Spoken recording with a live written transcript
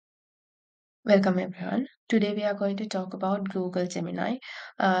Welcome everyone. Today we are going to talk about Google Gemini,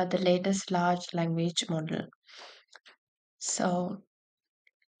 the latest large language model. So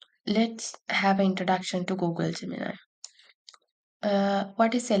let's have an introduction to Google Gemini.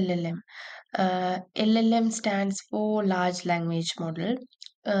 What is LLM? LLM stands for Large Language Model.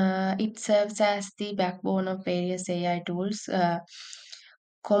 It serves as the backbone of various AI tools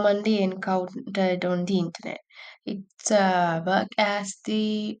commonly encountered on the internet. It's work as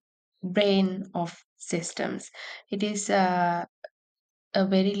the brain of systems. It is a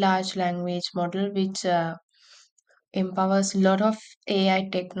very large language model which empowers a lot of AI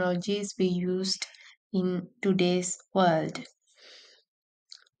technologies we used in today's world.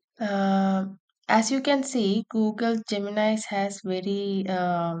 Um as you can see, Google Gemini has very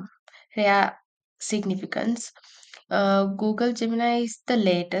rare significance. Google Gemini is the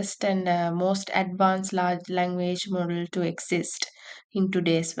latest and most advanced large language model to exist in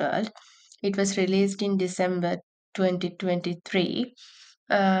today's world. It was released in December 2023.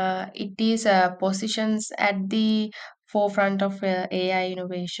 It is positions at the forefront of AI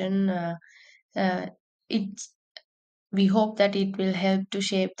innovation. Uh, it We hope that it will help to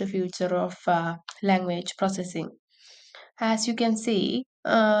shape the future of language processing. As you can see,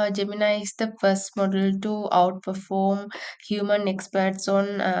 Gemini is the first model to outperform human experts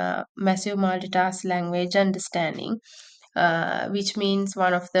on massive multitask language understanding, which means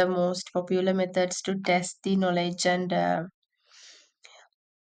one of the most popular methods to test the knowledge and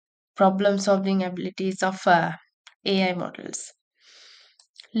problem solving abilities of AI models.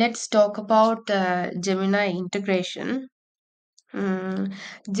 Let's talk about Gemini integration. Mm,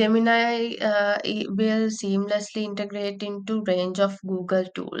 Gemini will seamlessly integrate into range of Google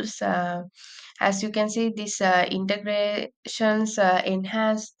tools. As you can see, these integrations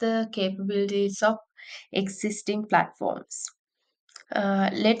enhance the capabilities of existing platforms.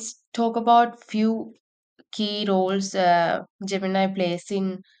 Let's talk about few key roles Gemini plays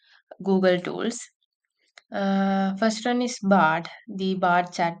in Google tools. First one is Bard, the Bard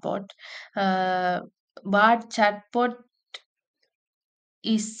chatbot. Uh, Bard chatbot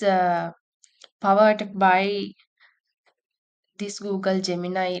is powered by this Google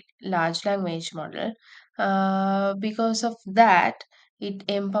Gemini large language model. Because of that, it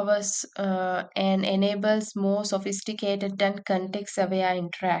empowers and enables more sophisticated and context aware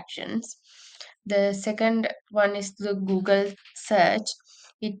interactions. The second one is the Google search.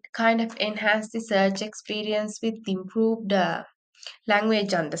 It kind of enhances the search experience with improved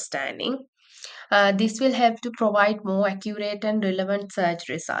language understanding. This will help to provide more accurate and relevant search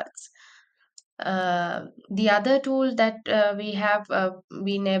results. The other tool that we have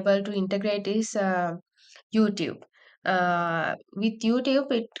been able to integrate is YouTube. With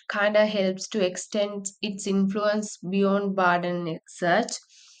YouTube, it kind of helps to extend its influence beyond Bard and search.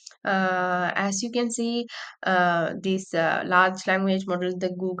 As you can see, this large language model,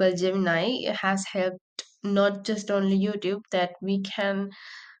 the Google Gemini, has helped not just only YouTube, that we can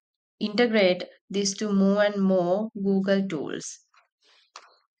integrate this to more and more Google tools.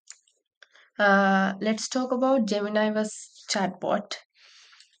 Let's talk about Gemini was chatbot.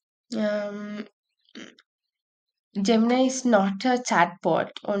 Um, Gemini is not a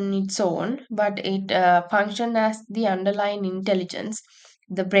chatbot on its own, but it functions as the underlying intelligence,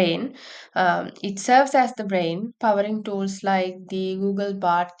 the brain. It serves as the brain, powering tools like the Google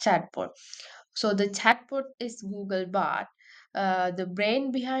Bard chatbot. So the chatbot is Google Bard. The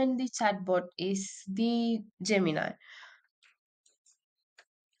brain behind the chatbot is the Gemini.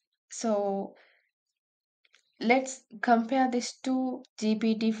 So let's compare this to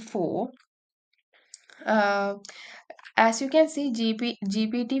GPT-4. Uh, as you can see,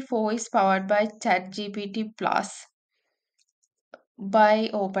 GPT-4 is powered by ChatGPT Plus by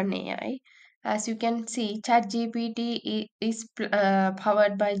OpenAI. As you can see, ChatGPT is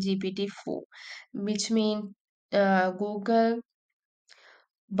powered by GPT-4, which means Google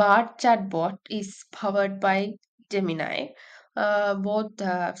Bard chatbot is powered by Gemini. Both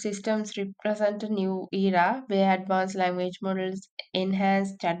systems represent a new era where advanced language models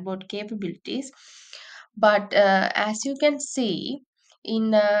enhance chatbot capabilities. But as you can see,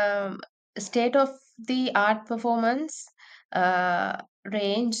 in state of the art performance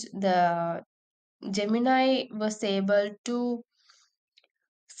range, the Gemini was able to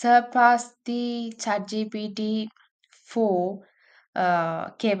surpass the ChatGPT 4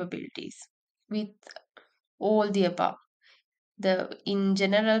 capabilities with all the above. The in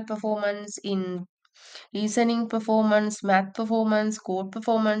general performance, in listening performance, math performance, code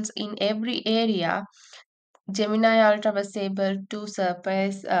performance, in every area, Gemini Ultra was able to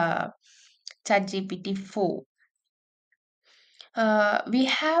surpass ChatGPT 4. We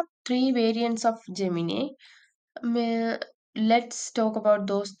have three variants of Gemini. Um, let's talk about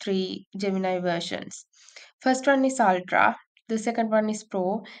those three Gemini versions. First one is Ultra, the second one is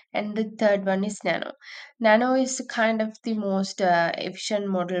Pro, and the third one is Nano. Nano is kind of the most efficient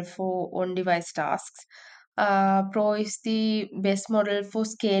model for on device tasks. Pro is the best model for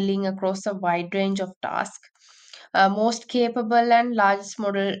scaling across a wide range of tasks. Most capable and largest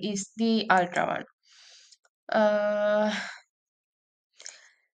model is the Ultra one. Uh,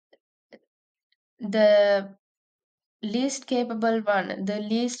 the the least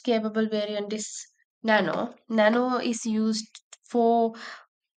capable variant is Nano. Nano is used for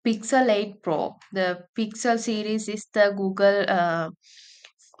Pixel 8 Pro. The Pixel series is the Google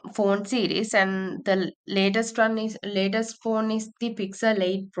phone series, and the latest phone is the Pixel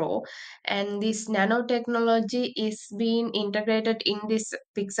 8 Pro. And this nano technology is being integrated in this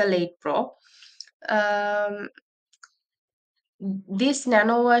Pixel 8 Pro. Um, this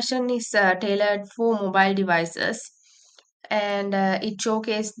nano version is tailored for mobile devices, and it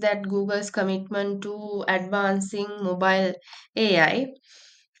showcased that Google's commitment to advancing mobile AI.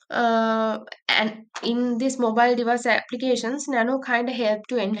 And in these mobile device applications, Nano kind of help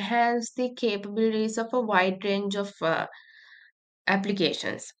to enhance the capabilities of a wide range of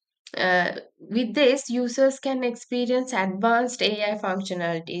applications. With this, users can experience advanced AI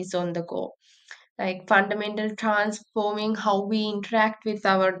functionalities on the go, like fundamental transforming how we interact with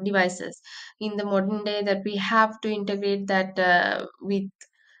our devices in the modern day, that we have to integrate that with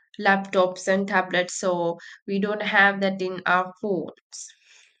laptops and tablets, so we don't have that in our phones.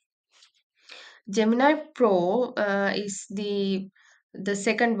 Gemini Pro is the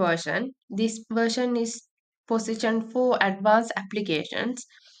second version. This version is positioned for advanced applications.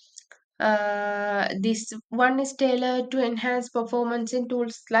 This one is tailored to enhance performance in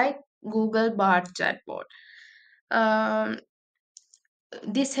tools like Google Bard chatbot. Um,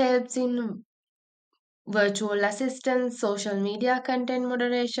 this helps in virtual assistance, social media content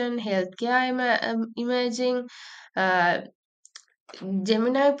moderation, healthcare imaging. Uh,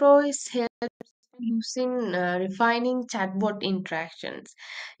 Gemini Pro is using refining chatbot interactions.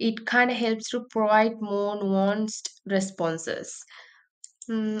 It kind of helps to provide more nuanced responses.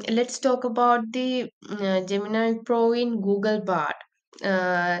 Let's talk about the Gemini Pro in Google Bard.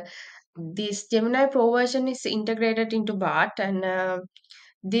 Uh, this Gemini Pro version is integrated into Bard, and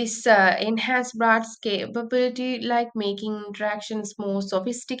this enhanced Bard's capability, like making interactions more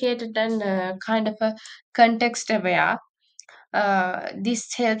sophisticated and kind of a context aware.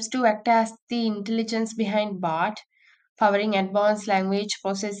 This helps to act as the intelligence behind BART, powering advanced language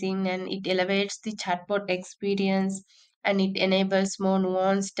processing, and it elevates the chatbot experience, and it enables more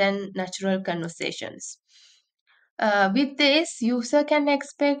nuanced and natural conversations. With this, user can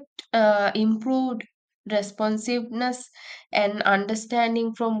expect improved responsiveness and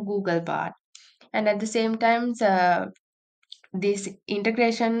understanding from Google Bard. And at the same time, this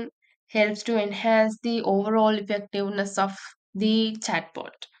integration helps to enhance the overall effectiveness of the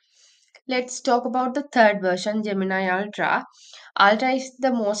chatbot. Let's talk about the third version, Gemini Ultra. Ultra is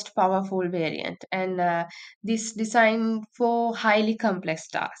the most powerful variant, and this designed for highly complex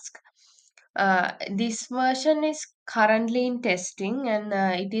tasks. This version is currently in testing, and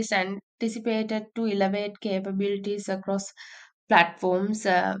it is anticipated to elevate capabilities across platforms,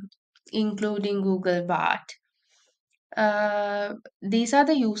 including Google Bard. These are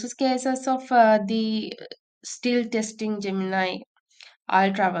the use cases of the still testing Gemini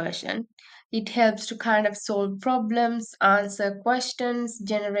Ultra version. It helps to kind of solve problems, answer questions,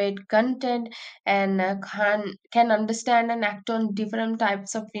 generate content, and can understand and act on different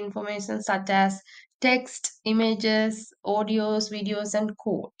types of information such as text, images, audios, videos, and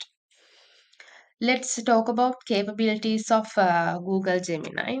code. Let's talk about capabilities of Google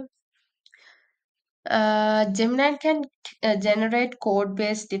Gemini. Gemini can generate code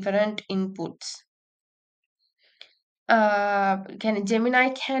based different inputs. Can Gemini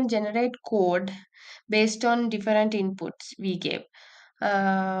can generate code based on different inputs we give.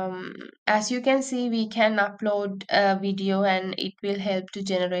 As you can see, we can upload a video and it will help to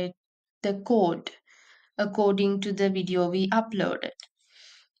generate the code according to the video we uploaded.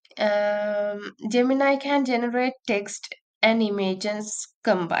 Gemini can generate text and images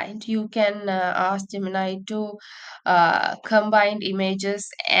combined. You can ask Gemini to combine images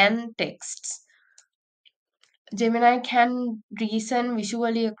and texts. Gemini can reason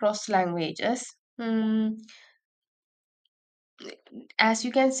visually across languages. Mm, as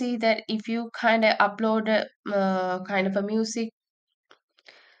you can see that if you kind of upload a kind of a music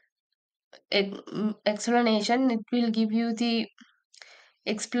explanation, it will give you the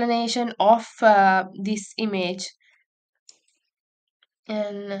explanation of this image.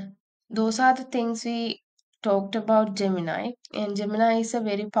 And those are the things we talked about Gemini. And Gemini is a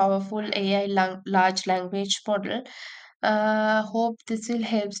very powerful AI large language model. Hope this will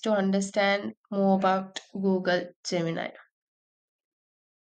help to understand more about Google Gemini.